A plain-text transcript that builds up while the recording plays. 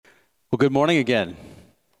Well, good morning again.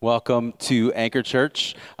 Welcome to Anchor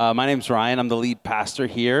Church. My name's Ryan. I'm the lead pastor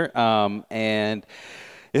here, and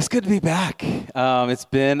it's good to be back. It's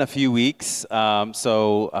been a few weeks.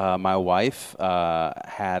 My wife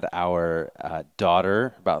had our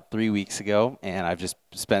daughter about 3 weeks ago, and I've just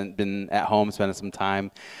been at home spending some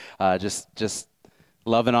time, just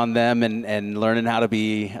loving on them and learning how to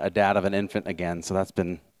be a dad of an infant again. So that's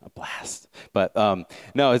been a blast. But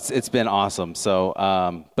no, it's been awesome. So,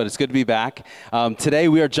 but it's good to be back. Today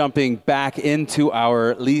we are jumping back into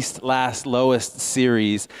our least, last, lowest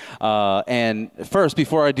series. And first,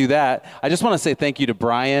 before I do that, I just want to say thank you to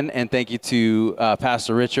Brian and thank you to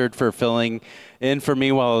Pastor Richard for filling in for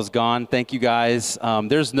me while I was gone. Thank you guys.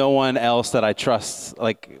 There's no one else that I trust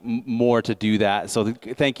more to do that. So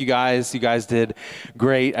thank you guys. You guys did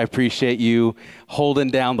great. I appreciate you holding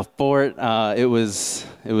down the fort. It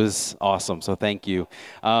was awesome. So thank you.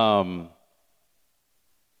 And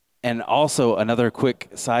also another quick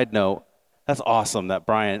side note. That's awesome that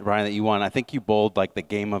Brian, that you won. I think you bowled like the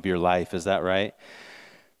game of your life. Is that right?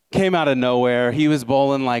 Came out of nowhere. He was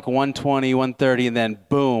bowling like 120, 130, and then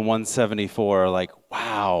boom, 174. Like,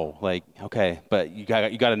 wow. Like, okay, but you got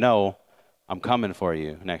to know I'm coming for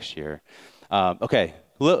you next year. Okay,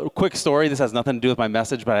 quick story. This has nothing to do with my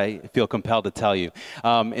message, but I feel compelled to tell you.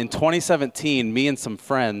 In 2017, me and some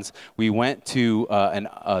friends, we went to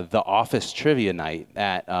the office trivia night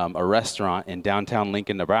at a restaurant in downtown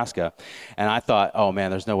Lincoln, Nebraska. And I thought, oh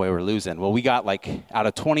man, there's no way we're losing. Well, we got out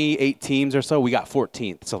of 28 teams or so, we got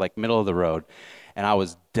 14th. So middle of the road. And I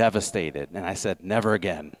was devastated. And I said, never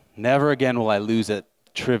again. Never again will I lose at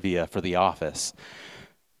trivia for the office.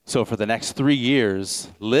 So for the next 3 years,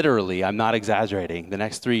 literally, I'm not exaggerating, the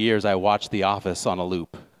next 3 years I watched The Office on a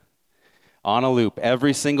loop. On a loop.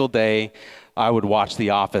 Every single day I would watch The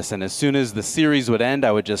Office, and as soon as the series would end,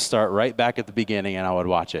 I would just start right back at the beginning and I would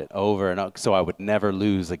watch it over and over, so I would never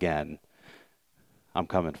lose again. I'm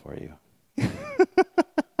coming for you.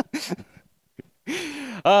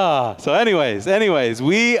 So anyways,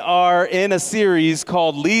 we are in a series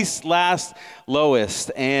called Least, Last,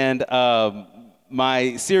 Lowest, and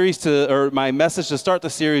my message to start the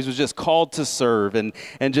series was just called to serve, and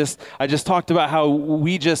I just talked about how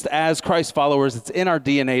we just as Christ followers, it's in our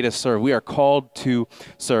DNA to serve. We are called to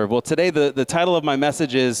serve. Well, today the title of my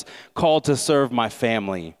message is called to serve my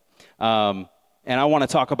family, and I want to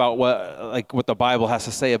talk about what the Bible has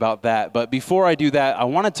to say about that. But before I do that, I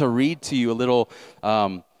wanted to read to you a little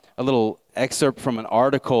excerpt from an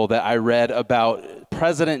article that I read about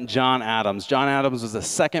President John Adams. John Adams was the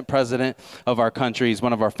second president of our country. He's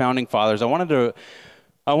one of our founding fathers. I wanted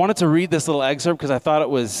to read this little excerpt because I thought it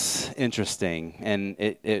was interesting, and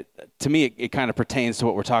to me it kind of pertains to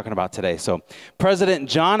what we're talking about today. So, President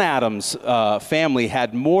John Adams' family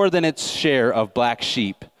had more than its share of black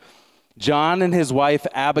sheep. John and his wife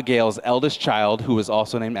Abigail's eldest child, who was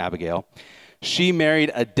also named Abigail, she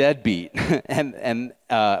married a deadbeat, and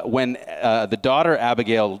when the daughter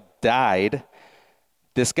Abigail died,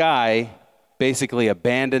 this guy basically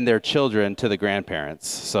abandoned their children to the grandparents.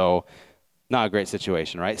 So, not a great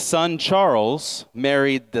situation, right? Son Charles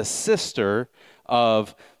married the sister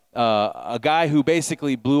of a guy who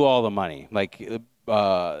basically blew all the money.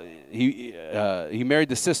 He married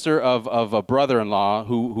the sister of a brother-in-law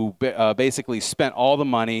who basically spent all the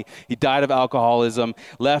money. He died of alcoholism,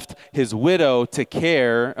 left his widow to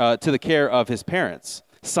the care of his parents.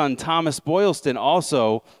 Son Thomas Boylston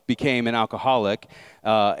also became an alcoholic,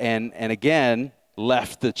 and again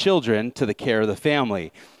left the children to the care of the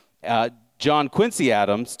family. John Quincy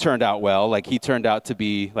Adams turned out well. He turned out to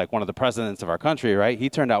be one of the presidents of our country, right?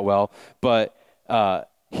 He turned out well, but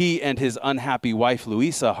he and his unhappy wife,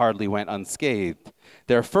 Louisa, hardly went unscathed.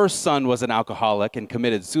 Their first son was an alcoholic and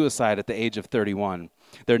committed suicide at the age of 31.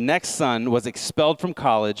 Their next son was expelled from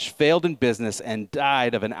college, failed in business, and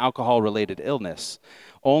died of an alcohol-related illness.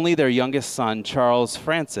 Only their youngest son, Charles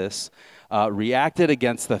Francis, reacted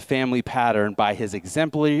against the family pattern by his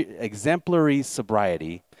exemplary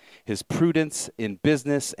sobriety, his prudence in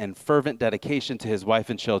business, and fervent dedication to his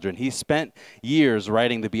wife and children. He spent years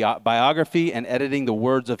writing the biography and editing the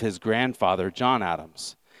words of his grandfather, John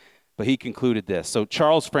Adams. But he concluded this. So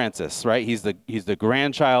Charles Francis, right? He's the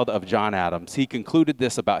grandchild of John Adams. He concluded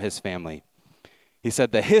this about his family. He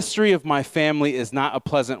said, "The history of my family is not a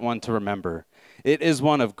pleasant one to remember. It is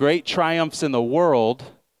one of great triumphs in the world,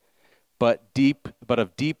 but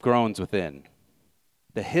of deep groans within.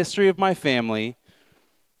 The history of my family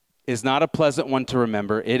is not a pleasant one to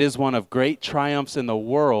remember. It is one of great triumphs in the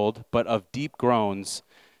world, but of deep groans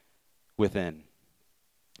within."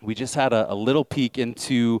 We just had a little peek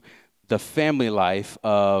into the family life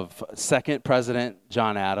of second President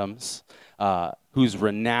John Adams, who's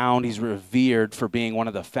renowned, he's revered for being one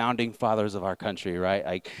of the founding fathers of our country, right?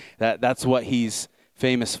 Like that's what he's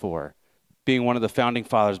famous for, being one of the founding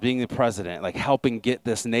fathers, being the president, like helping get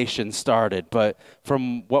this nation started. But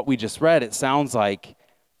from what we just read, it sounds like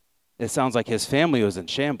his family was in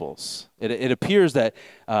shambles. It appears that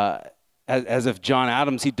as if John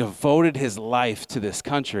Adams, he devoted his life to this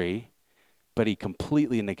country, but he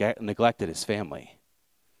completely neglected his family.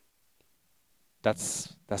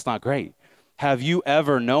 That's not great. Have you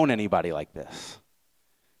ever known anybody like this?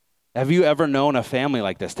 Have you ever known a family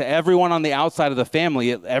like this? To everyone on the outside of the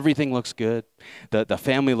family, everything looks good. The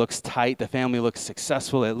family looks tight. The family looks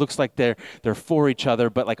successful. It looks like they're for each other,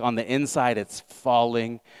 but like on the inside, it's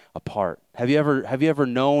falling apart. Have you ever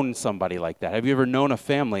known somebody like that? Have you ever known a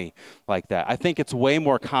family like that? I think it's way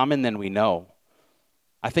more common than we know.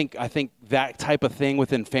 I think that type of thing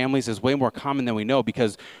within families is way more common than we know,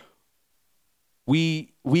 because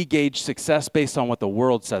we gauge success based on what the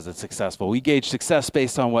world says is successful. We gauge success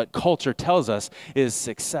based on what culture tells us is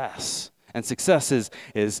success. And success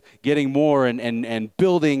is getting more and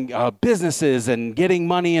building businesses and getting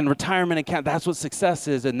money in retirement account. That's what success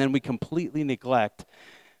is. And then we completely neglect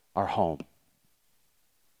our home.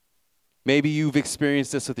 Maybe you've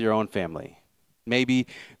experienced this with your own family. Maybe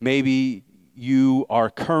you are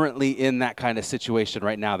currently in that kind of situation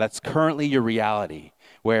right now. That's currently your reality,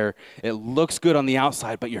 where it looks good on the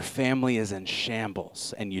outside, but your family is in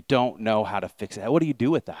shambles and you don't know how to fix it. What do you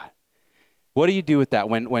do with that? What do you do with that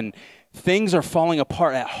when things are falling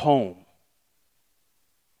apart at home?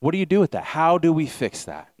 What do you do with that? How do we fix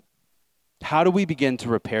that? How do we begin to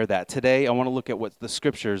repair that? Today, I want to look at what the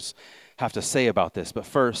scriptures have to say about this. But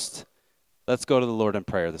first, let's go to the Lord in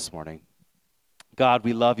prayer this morning. God,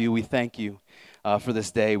 we love you. We thank you for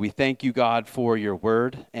this day. We thank you, God, for your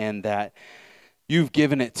word, and that you've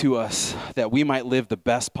given it to us that we might live the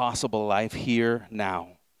best possible life here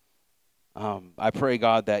now. I pray,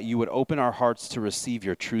 God, that you would open our hearts to receive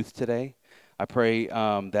your truth today. I pray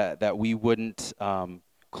that we wouldn't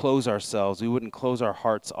close ourselves. We wouldn't close our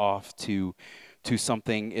hearts off to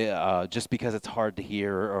something just because it's hard to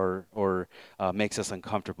hear or makes us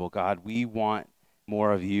uncomfortable. God, we want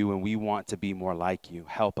more of you, and we want to be more like you.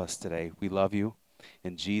 Help us today. We love you.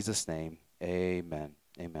 In Jesus' name, amen.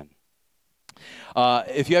 Amen.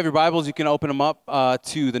 If you have your Bibles, you can open them up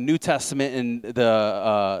to the New Testament in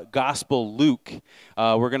the Gospel Luke.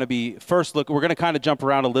 We're going to kind of jump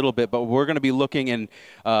around a little bit, but we're going to be looking in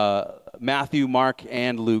Matthew, Mark,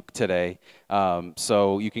 and Luke today.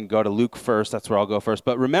 So you can go to Luke first. That's where I'll go first.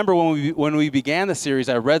 But remember when we began the series,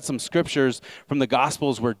 I read some scriptures from the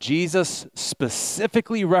Gospels where Jesus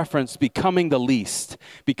specifically referenced becoming the least,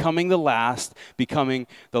 becoming the last, becoming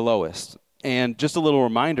the lowest. And just a little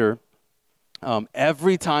reminder,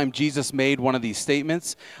 every time Jesus made one of these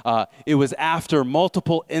statements, it was after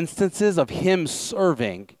multiple instances of him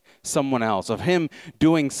serving someone else, of him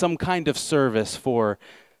doing some kind of service for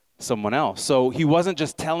someone else. So he wasn't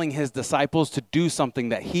just telling his disciples to do something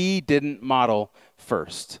that he didn't model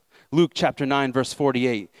first. Luke chapter 9, verse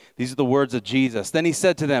 48. These are the words of Jesus. Then he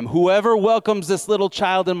said to them, "Whoever welcomes this little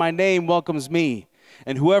child in my name welcomes me.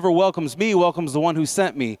 And whoever welcomes me welcomes the one who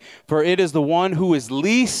sent me. For it is the one who is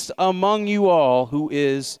least among you all who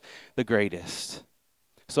is the greatest."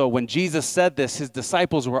 So when Jesus said this, his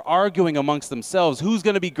disciples were arguing amongst themselves, who's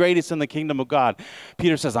going to be greatest in the kingdom of God?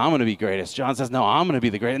 Peter says, "I'm going to be greatest." John says, "No, I'm going to be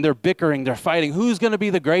the greatest." And they're bickering, they're fighting. Who's going to be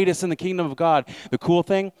the greatest in the kingdom of God? The cool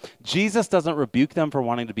thing, Jesus doesn't rebuke them for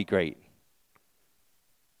wanting to be great.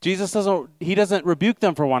 Jesus doesn't rebuke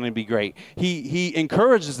them for wanting to be great. He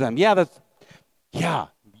encourages them. Yeah,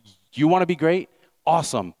 you want to be great?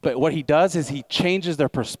 Awesome. But what he does is he changes their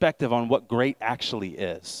perspective on what great actually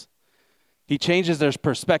is. He changes their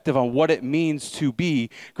perspective on what it means to be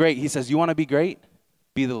great. He says, you want to be great?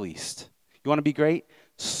 Be the least. You want to be great?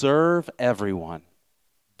 Serve everyone.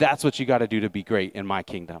 That's what you got to do to be great in my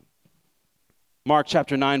kingdom. Mark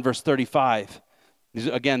chapter 9, verse 35. These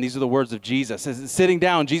are the words of Jesus. Sitting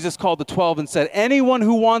down, Jesus called the 12 and said, "Anyone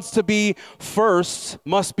who wants to be first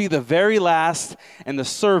must be the very last and the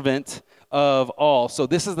servant of all." So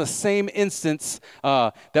this is the same instance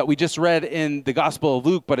that we just read in the Gospel of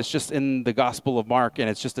Luke, but it's just in the Gospel of Mark, and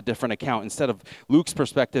it's just a different account. Instead of Luke's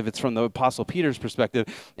perspective, it's from the Apostle Peter's perspective,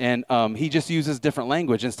 and he just uses different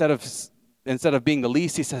language. Instead of being the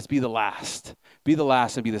least, he says, be the last. Be the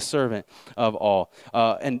last and be the servant of all.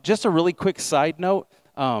 And just a really quick side note,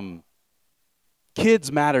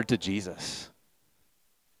 kids mattered to Jesus.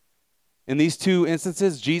 In these two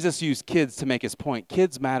instances, Jesus used kids to make his point.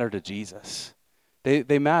 Kids matter to Jesus.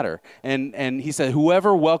 They matter. And he said,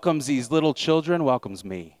 whoever welcomes these little children welcomes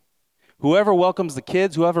me. Whoever welcomes the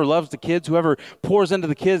kids, whoever loves the kids, whoever pours into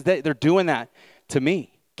the kids, they're doing that to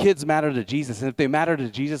me. Kids matter to Jesus. And if they matter to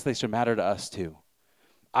Jesus, they should matter to us too.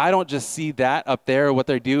 I don't just see that up there, what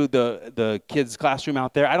they do, the kids' classroom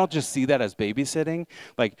out there. I don't just see that as babysitting.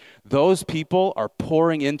 Like, those people are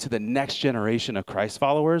pouring into the next generation of Christ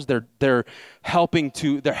followers. They're helping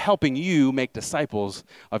you make disciples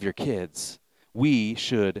of your kids. We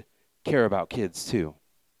should care about kids too.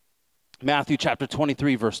 Matthew chapter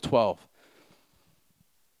 23, verse 12.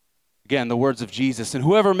 Again, the words of Jesus, and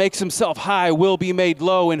whoever makes himself high will be made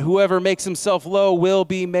low, and whoever makes himself low will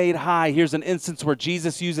be made high. Here's an instance where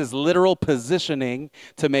Jesus uses literal positioning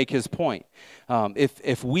to make his point.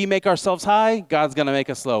 If we make ourselves high, God's going to make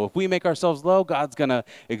us low. If we make ourselves low, God's going to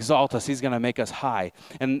exalt us. He's going to make us high.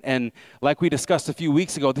 And like we discussed a few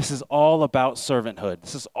weeks ago, this is all about servanthood.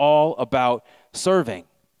 This is all about serving.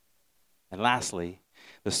 And lastly,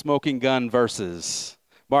 the smoking gun verses.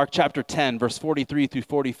 Mark chapter 10, verse 43 through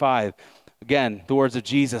 45. Again, the words of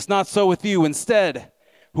Jesus. Not so with you. Instead,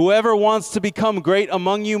 whoever wants to become great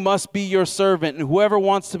among you must be your servant, and whoever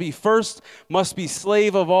wants to be first must be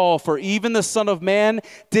slave of all. For even the Son of Man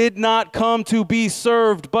did not come to be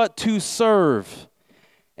served, but to serve,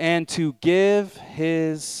 and to give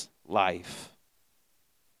his life.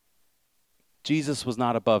 Jesus was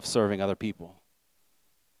not above serving other people.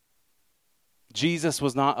 Jesus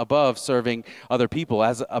was not above serving other people.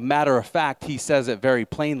 As a matter of fact, he says it very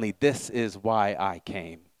plainly, this is why I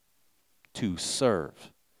came, to serve.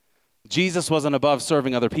 Jesus wasn't above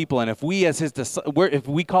serving other people, and if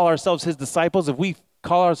we call ourselves his disciples, if we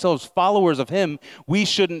call ourselves followers of him, we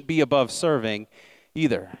shouldn't be above serving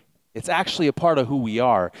either. It's actually a part of who we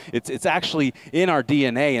are. It's actually in our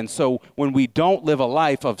DNA. And so when we don't live a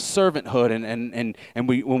life of servanthood and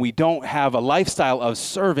when we don't have a lifestyle of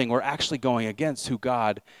serving, we're actually going against who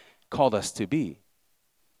God called us to be.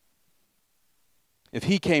 If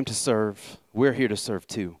he came to serve, we're here to serve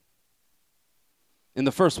too. In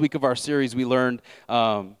the first week of our series, we learned,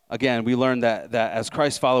 that as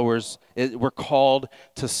Christ followers, we're called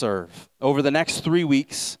to serve. Over the next 3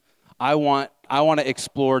 weeks, I want to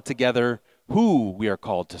explore together who we are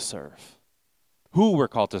called to serve. Who we're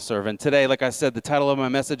called to serve. And today, like I said, the title of my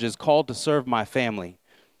message is Called to Serve My Family.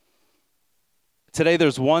 Today,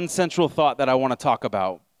 there's one central thought that I want to talk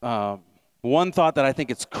about. One thought that I think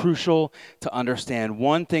it's crucial to understand.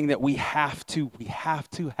 One thing that we have to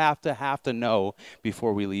know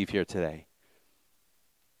before we leave here today.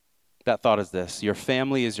 That thought is this: your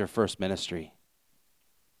family is your first ministry.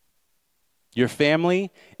 Your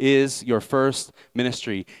family is your first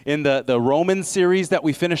ministry. In the Roman series that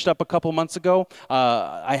we finished up a couple months ago,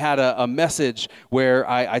 I had a message where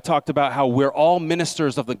I talked about how we're all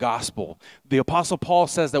ministers of the gospel. The Apostle Paul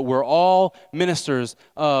says that we're all ministers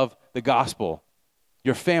of the gospel.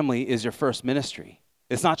 Your family is your first ministry.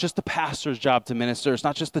 It's not just the pastor's job to minister. It's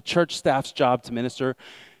not just the church staff's job to minister.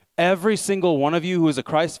 Every single one of you who is a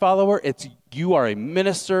Christ follower, you are a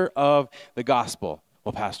minister of the gospel.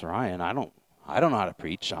 Well, Pastor Ryan, I don't know how to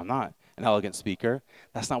preach. I'm not an elegant speaker.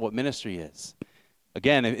 That's not what ministry is.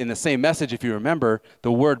 Again, in the same message, if you remember,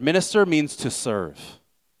 the word minister means to serve.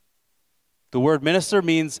 The word minister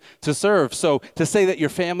means to serve. So to say that your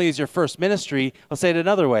family is your first ministry, I'll say it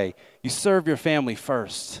another way. You serve your family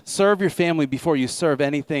first. Serve your family before you serve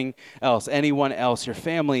anything else, anyone else. Your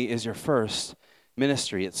family is your first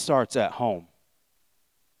ministry. It starts at home.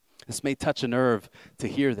 This may touch a nerve to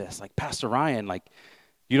hear this. Like, Pastor Ryan,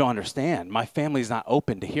 you don't understand. My family's not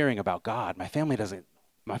open to hearing about God. My family doesn't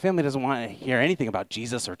want to hear anything about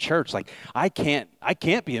Jesus or church. I can't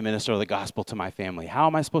be a minister of the gospel to my family. How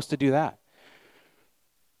am I supposed to do that?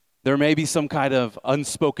 There may be some kind of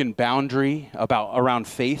unspoken boundary around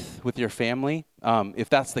faith with your family. If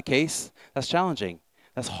that's the case, that's challenging.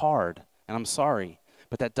 That's hard, and I'm sorry.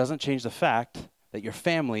 But that doesn't change the fact that your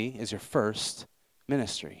family is your first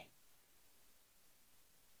ministry.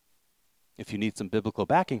 If you need some biblical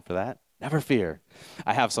backing for that, never fear.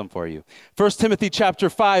 I have some for you. 1 Timothy chapter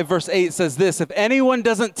 5, verse 8 says this: if anyone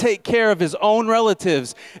doesn't take care of his own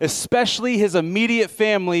relatives, especially his immediate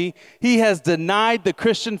family, he has denied the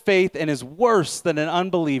Christian faith and is worse than an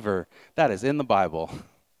unbeliever. That is in the Bible.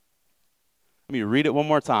 Let me read it one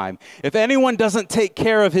more time. If anyone doesn't take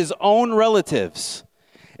care of his own relatives,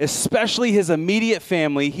 especially his immediate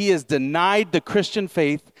family, he has denied the Christian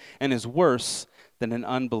faith and is worse than an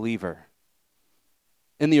unbeliever.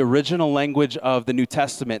 In the original language of the New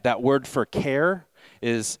Testament, that word for care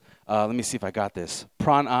is, let me see if I got this,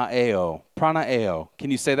 pranaeo. Pranaeo.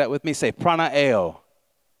 Can you say that with me? Say pranaeo.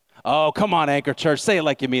 Oh, come on, Anchor Church. Say it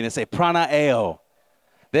like you mean it. Say pranaeo.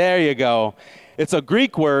 There you go. It's a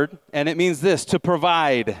Greek word, and it means this: to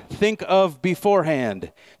provide. Think of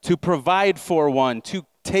beforehand. To provide for one. To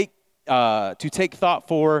take thought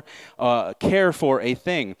for, care for a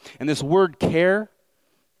thing. And this word care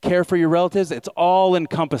for your relatives, it's all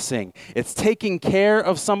encompassing. It's taking care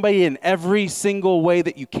of somebody in every single way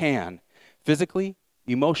that you can, physically,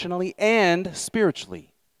 emotionally, and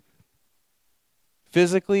spiritually.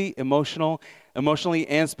 Physically, emotionally,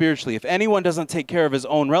 and spiritually. If anyone doesn't take care of his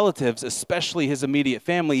own relatives, especially his immediate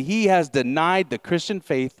family, he has denied the Christian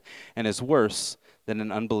faith and is worse than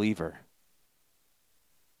an unbeliever.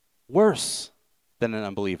 Worse than an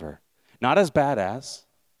unbeliever. Not as bad as,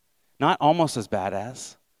 not almost as bad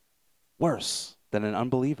as, worse than an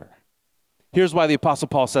unbeliever. Here's why the Apostle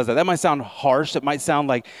Paul says that. That might sound harsh. It might sound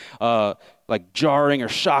like jarring or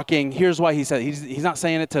shocking. Here's why he said he's not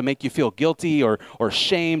saying it to make you feel guilty or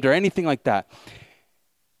shamed or anything like that.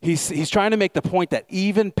 He's trying to make the point that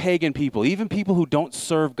even pagan people, even people who don't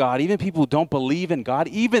serve God, even people who don't believe in God,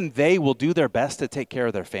 even they will do their best to take care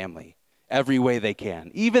of their family every way they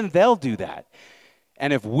can. Even they'll do that.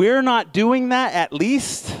 And if we're not doing that, at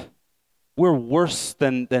least we're worse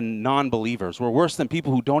than non-believers. We're worse than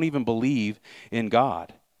people who don't even believe in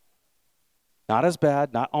God. Not as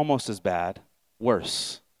bad, not almost as bad,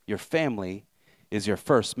 worse. Your family is your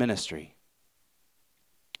first ministry.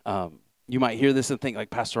 You might hear this and think, like,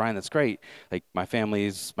 Pastor Ryan, that's great. Like, my family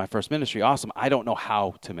is my first ministry. Awesome. I don't know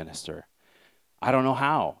how to minister. I don't know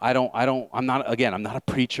how. I'm not a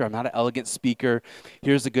preacher. I'm not an elegant speaker.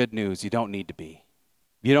 Here's the good news. You don't need to be.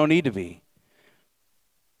 You don't need to be.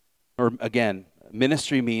 Or again,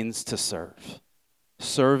 ministry means to serve.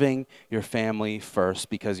 Serving your family first,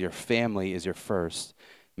 because your family is your first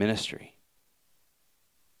ministry.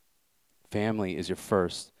 Family is your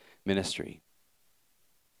first ministry.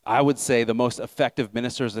 I would say the most effective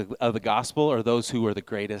ministers of the gospel are those who are the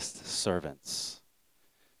greatest servants.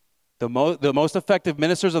 The most effective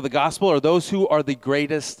ministers of the gospel are those who are the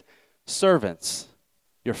greatest servants.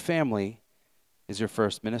 Your family is your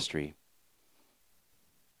first ministry.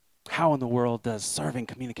 How in the world does serving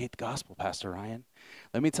communicate the gospel, Pastor Ryan?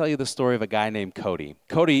 Let me tell you the story of a guy named Cody.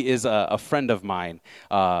 Cody is a friend of mine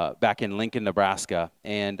back in Lincoln, Nebraska.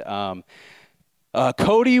 And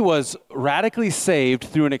Cody was radically saved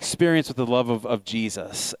through an experience with the love of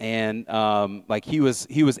Jesus. And he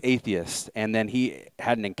was atheist. And then he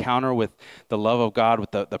had an encounter with the love of God,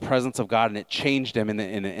 with the presence of God, and it changed him in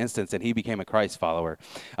an instance, and he became a Christ follower.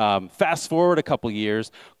 Fast forward a couple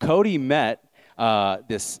years, Cody met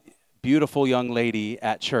this beautiful young lady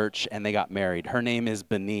at church, and they got married. Her name is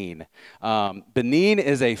Benin. Benin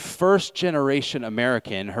is a first-generation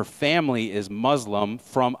American. Her family is Muslim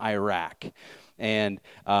from Iraq. And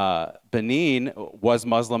Benin was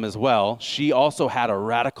Muslim as well. She also had a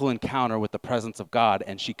radical encounter with the presence of God,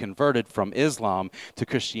 and she converted from Islam to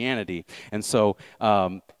Christianity. And so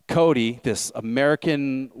Cody, this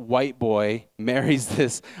American white boy, marries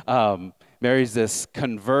this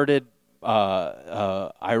converted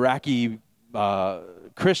Iraqi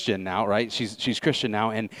Christian now, right? She's Christian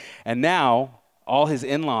now, and now all his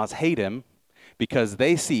in-laws hate him because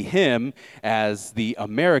they see him as the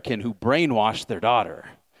American who brainwashed their daughter.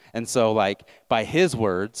 And so, like, by his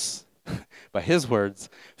words,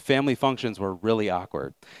 family functions were really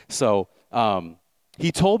awkward. So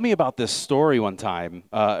he told me about this story one time,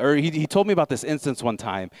 he told me about this instance one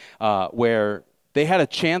time where they had a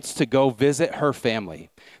chance to go visit her family.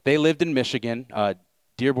 They lived in Michigan,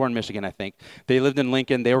 Dearborn, Michigan, I think. They lived in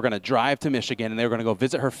Lincoln. They were going to drive to Michigan, and they were going to go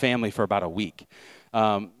visit her family for about a week.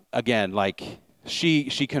 Again, like,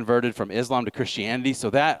 she converted from Islam to Christianity, so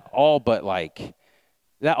that all but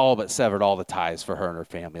severed all the ties for her and her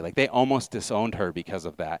family. Like, they almost disowned her because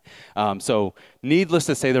of that. So needless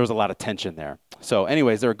to say, there was a lot of tension there. So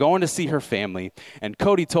anyways, they were going to see her family, and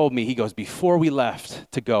Cody told me, he goes, before we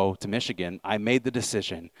left to go to Michigan, I made the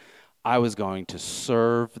decision I was going to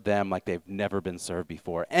serve them like they've never been served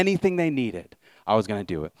before. Anything they needed, I was going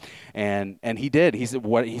to do it. And he did. He said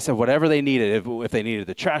whatever they needed, if they needed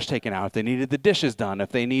the trash taken out, if they needed the dishes done, if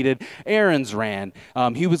they needed errands ran,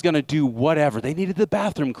 he was going to do whatever. They needed the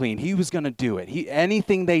bathroom cleaned, he was going to do it.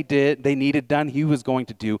 Anything they needed done, he was going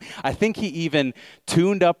to do. I think he even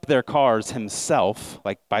tuned up their cars himself,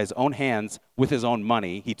 like by his own hands, with his own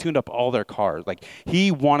money. He tuned up all their cars. Like,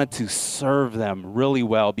 he wanted to serve them really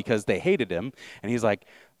well because they hated him. And he's like,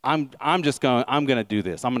 I'm going to do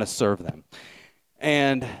this. I'm going to serve them.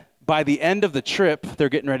 And by the end of the trip, they're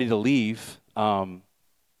getting ready to leave.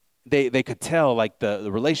 They could tell, like,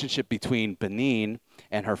 the relationship between Benin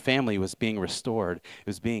and her family was being restored. It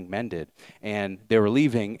was being mended. And they were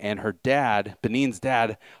leaving, and her dad, Benin's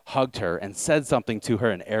dad, hugged her and said something to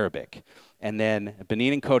her in Arabic. And then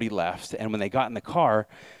Benin and Cody left, and when they got in the car,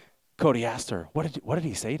 Cody asked her, what did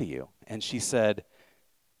he say to you? And she said,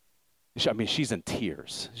 she's in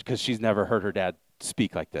tears because she's never heard her dad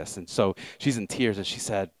speak like this. And so she's in tears, and she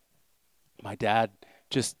said, my dad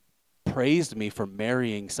just praised me for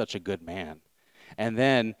marrying such a good man. And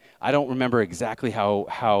then I don't remember exactly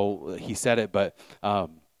how he said it, but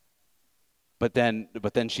then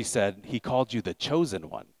she said, he called you the chosen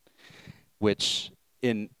one, which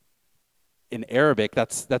in Arabic,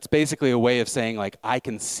 that's basically a way of saying, like, I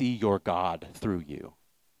can see your God through you.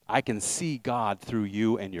 I can see God through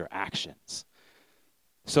you and your actions.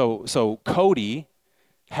 So Cody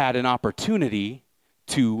had an opportunity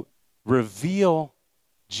to reveal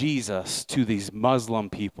Jesus to these Muslim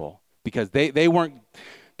people because they weren't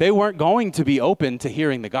going to be open to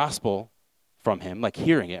hearing the gospel from him, like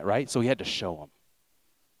hearing it, right? So he had to show them.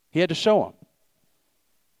 He had to show them.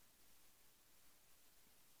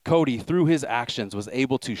 Cody, through his actions, was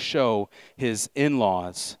able to show his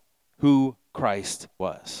in-laws who Christ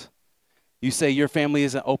was. You say your family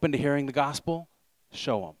isn't open to hearing the gospel?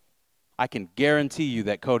 Show them. I can guarantee you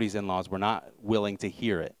that Cody's in-laws were not willing to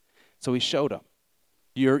hear it. So he showed them.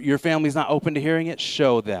 Your family's not open to hearing it?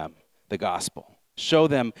 Show them the gospel. Show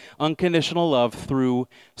them unconditional love through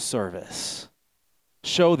service.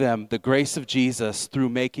 Show them the grace of Jesus through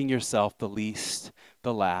making yourself the least,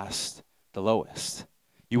 the last, the lowest.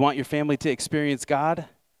 You want your family to experience God?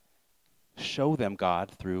 Show them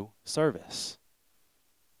God through service.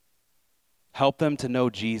 Help them to know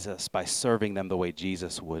Jesus by serving them the way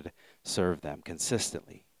Jesus would serve them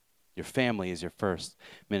consistently. Your family is your first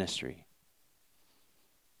ministry.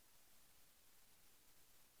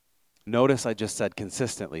 Notice I just said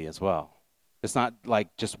consistently as well. It's not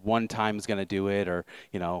like just one time is going to do it, or,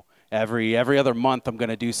 every other month I'm going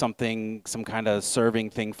to do something, some kind of serving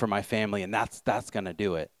thing for my family, and that's going to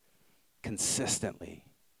do it. Consistently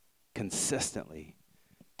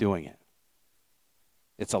doing it.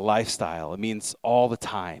 It's a lifestyle. It means all the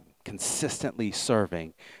time, consistently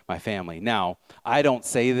serving my family. Now, I don't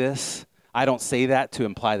say that to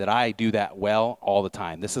imply that I do that well all the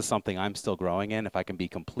time. This is something I'm still growing in, if I can be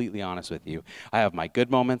completely honest with you. I have my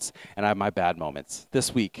good moments and I have my bad moments.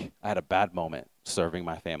 This week, I had a bad moment serving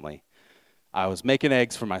my family. I was making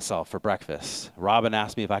eggs for myself for breakfast. Robin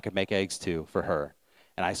asked me if I could make eggs too for her,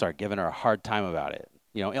 and I started giving her a hard time about it.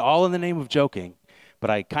 All in the name of joking, but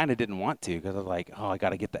I kind of didn't want to because I was like, I got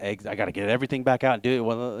to get the eggs. I got to get everything back out and do it.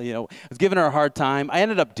 Well, I was giving her a hard time. I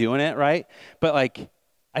ended up doing it, right? But I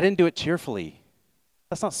didn't do it cheerfully.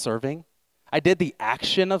 That's not serving. I did the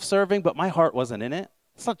action of serving, but my heart wasn't in it.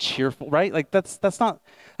 It's not cheerful, right? That's not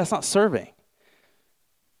serving.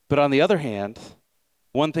 But on the other hand,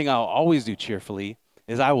 one thing I'll always do cheerfully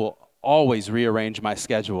is I will always rearrange my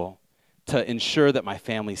schedule to ensure that my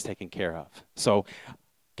family's taken care of. So,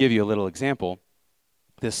 give you a little example.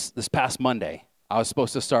 This past Monday, I was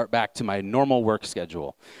supposed to start back to my normal work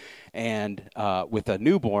schedule, and with a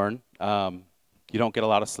newborn, you don't get a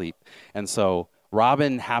lot of sleep, and so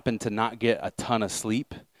Robin happened to not get a ton of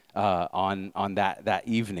sleep on that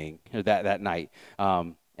evening or that night,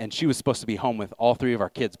 and she was supposed to be home with all three of our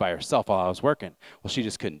kids by herself while I was working. Well, she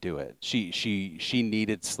just couldn't do it. She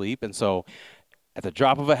needed sleep, and so at the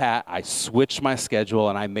drop of a hat, I switched my schedule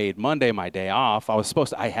and I made Monday my day off.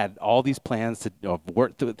 I had all these plans of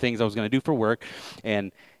work, things I was going to do for work,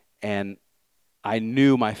 and I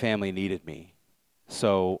knew my family needed me,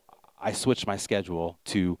 so I switched my schedule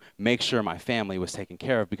to make sure my family was taken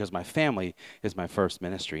care of because my family is my first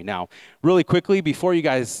ministry. Now, really quickly, before you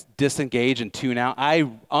guys disengage and tune out,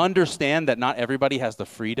 I understand that not everybody has the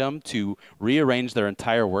freedom to rearrange their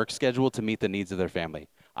entire work schedule to meet the needs of their family.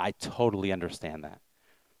 I totally understand that.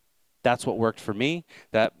 That's what worked for me.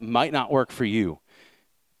 That might not work for you.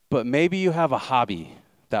 But maybe you have a hobby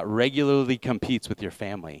that regularly competes with your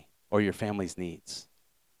family or your family's needs.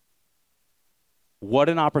 What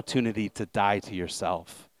an opportunity to die to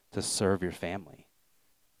yourself to serve your family.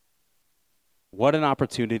 What an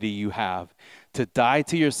opportunity you have to die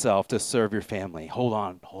to yourself to serve your family. Hold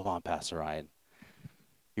on, Pastor Ryan.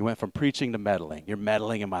 You went from preaching to meddling. You're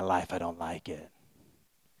meddling in my life. I don't like it.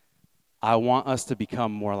 I want us to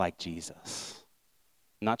become more like Jesus.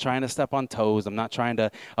 I'm not trying to step on toes. I'm not trying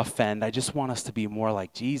to offend. I just want us to be more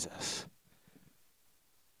like Jesus.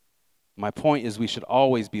 My point is we should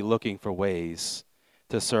always be looking for ways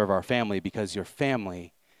to serve our family because your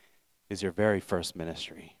family is your very first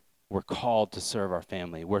ministry. We're called to serve our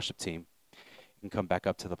family. Worship team, you can come back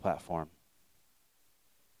up to the platform.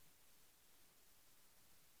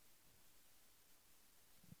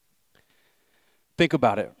 Think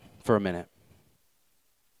about it for a minute.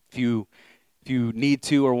 If you need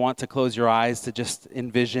to or want to close your eyes to just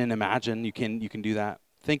envision, imagine, you can do that.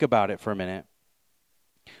 Think about it for a minute.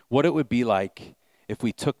 What it would be like if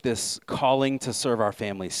we took this calling to serve our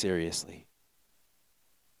family seriously.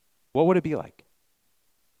 What would it be like?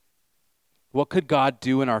 What could God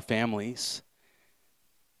do in our families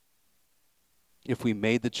if we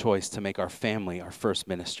made the choice to make our family our first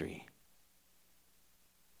ministry?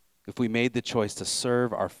 If we made the choice to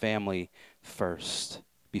serve our family first,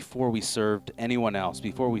 before we served anyone else,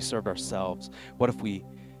 before we served ourselves, what if we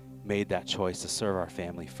made that choice to serve our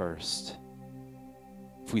family first?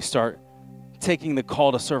 If we start taking the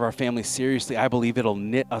call to serve our family seriously, I believe it'll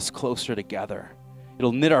knit us closer together.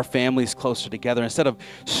 It'll knit our families closer together. Instead of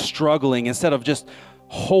struggling, instead of just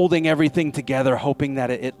holding everything together, hoping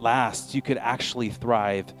that it lasts, you could actually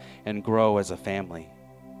thrive and grow as a family.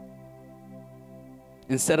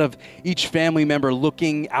 Instead of each family member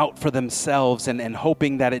looking out for themselves and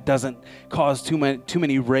hoping that it doesn't cause too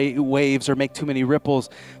many waves or make too many ripples,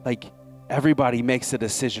 like everybody makes a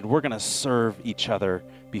decision. We're going to serve each other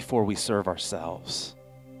before we serve ourselves.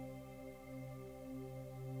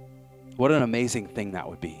 What an amazing thing that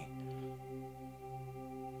would be.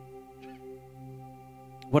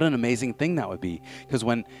 What an amazing thing that would be. Because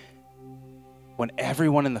when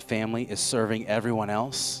everyone in the family is serving everyone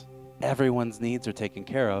else, everyone's needs are taken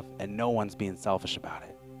care of and no one's being selfish about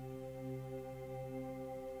it.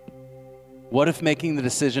 What if making the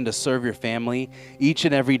decision to serve your family each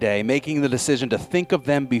and every day, making the decision to think of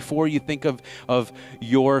them before you think of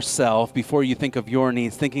yourself, before you think of your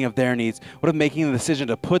needs, thinking of their needs, what if making the decision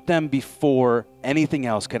to put them before anything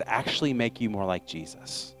else could actually make you more like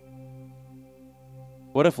Jesus?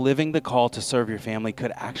 What if living the call to serve your family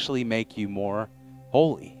could actually make you more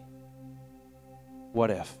holy?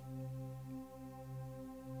 What if?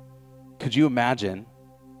 Could you imagine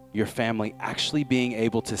your family actually being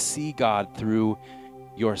able to see God through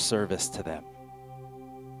your service to them?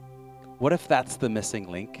 What if that's the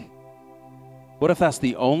missing link? What if that's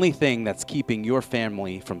the only thing that's keeping your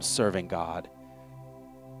family from serving God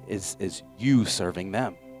is you serving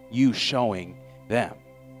them, you showing them?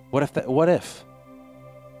 What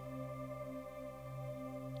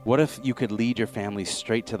if you could lead your family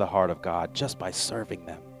straight to the heart of God just by serving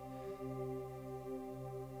them?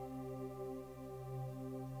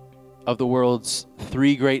 Of the world's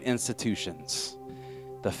three great institutions,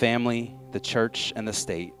 the family, the church, and the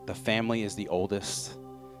state, the family is the oldest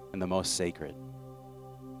and the most sacred.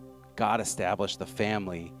 God established the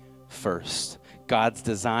family first. God's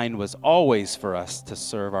design was always for us to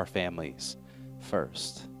serve our families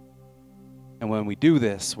first. And when we do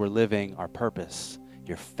this, we're living our purpose.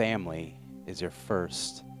 Your family is your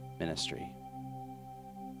first ministry.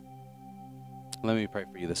 Let me pray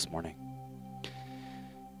for you this morning.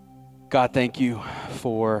 God, thank you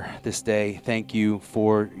for this day. Thank you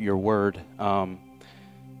for your word.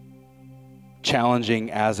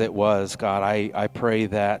 Challenging as it was, God, I pray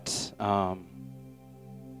that God,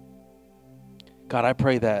 I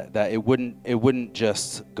pray that it wouldn't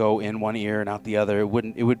just go in one ear and out the other. It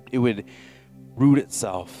would root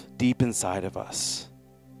itself deep inside of us.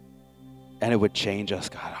 And it would change us,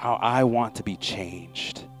 God. How I want to be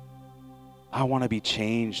changed. I want to be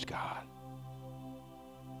changed, God.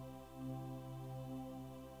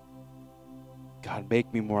 God,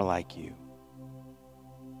 make me more like you.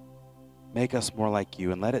 Make us more like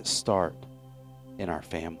you, and let it start in our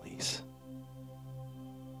families.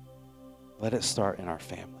 Let it start in our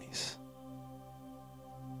families.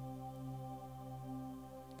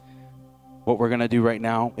 What we're going to do right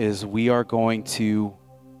now is we are going to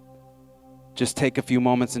just take a few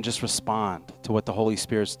moments and just respond to what the Holy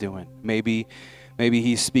Spirit's doing. Maybe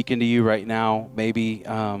He's speaking to you right now. Maybe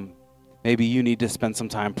you need to spend some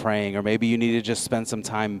time praying, or maybe you need to just spend some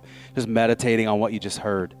time just meditating on what you just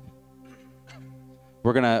heard.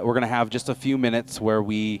 We're gonna have just a few minutes where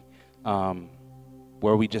we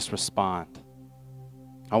just respond.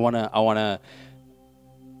 I wanna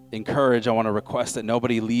encourage. I wanna request that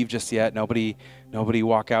nobody leave just yet. Nobody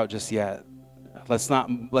walk out just yet. Let's not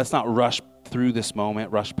rush through this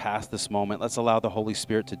moment, rush past this moment. Let's allow the Holy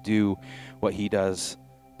Spirit to do what He does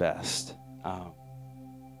best.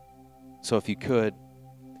 So if you could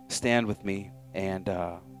stand with me, and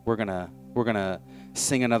we're gonna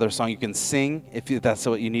sing another song. You can sing if that's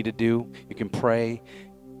what you need to do. You can pray.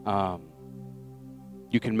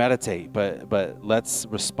 You can meditate, but let's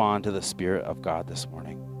respond to the Spirit of God this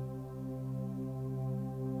morning.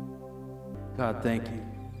 God, thank you.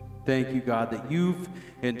 Thank you, God, that you've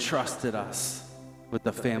entrusted us with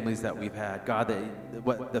the families that we've had. God,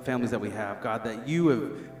 the families that we have. God, that you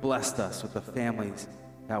have blessed us with the families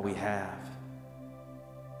that we have.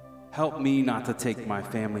 Help me not to take my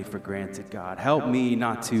family for granted, God. Help me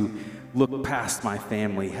not to look past my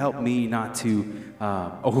family. Help me not to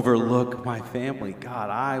overlook my family. God,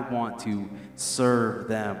 I want to serve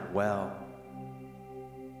them well.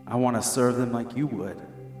 I want to serve them like you would.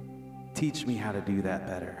 Teach me how to do that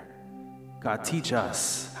better. God, teach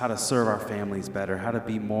us how to serve our families better, how to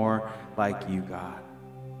be more like you, God.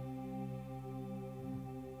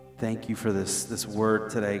 Thank you for this word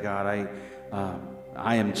today, God.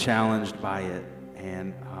 I am challenged by it,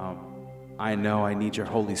 and I know I need your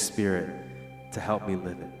Holy Spirit to help me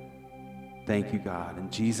live it. Thank you, God. In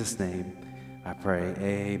Jesus' name, I pray,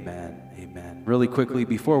 amen, amen. Really quickly,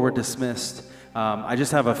 before we're dismissed, I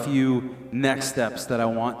just have a few next steps that I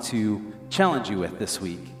want to challenge you with this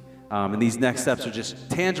week. And these next steps are just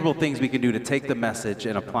tangible things we can do to take the message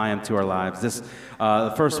and apply them to our lives.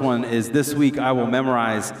 The first one is this week I will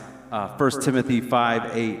memorize 1 Timothy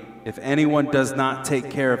 5:8. If anyone does not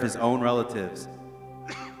take care of his own relatives,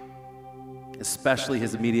 especially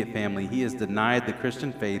his immediate family, he has denied the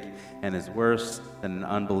Christian faith and is worse than an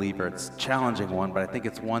unbeliever. It's a challenging one, but I think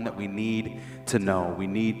it's one that we need to know. We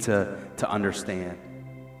need to understand.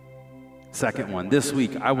 Second one, this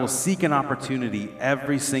week, I will seek an opportunity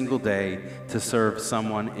every single day to serve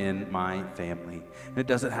someone in my family. And it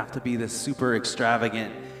doesn't have to be this super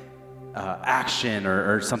extravagant action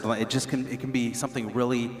or something like it. It can be something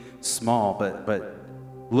really small, but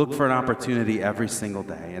look for an opportunity every single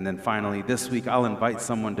day. And then finally, this week, I'll invite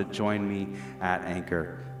someone to join me at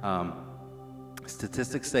Anchor.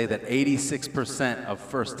 Statistics say that 86% of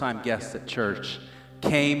first-time guests at church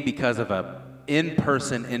came because of an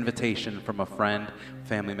in-person invitation from a friend,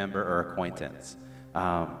 family member, or acquaintance.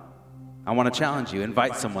 I want to challenge you.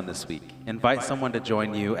 Invite someone this week. Invite someone to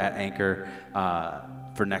join you at Anchor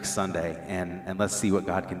for next Sunday, and let's see what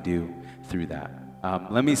God can do through that.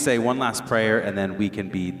 Let me say one last prayer, and then we can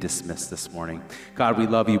be dismissed this morning. God, we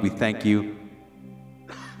love you. We thank you.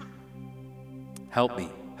 Help me.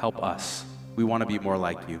 Help us. We want to be more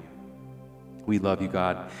like you. We love you,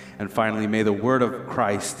 God. And finally, may the word of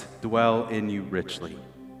Christ dwell in you richly,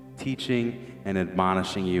 teaching and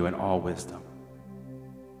admonishing you in all wisdom.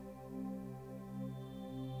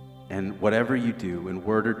 And whatever you do in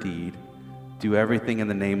word or deed, do everything in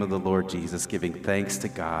the name of the Lord Jesus, giving thanks to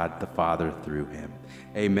God the Father through him.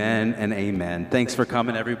 Amen and amen. Thanks for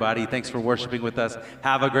coming, everybody. Thanks for worshiping with us.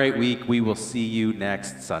 Have a great week. We will see you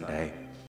next Sunday.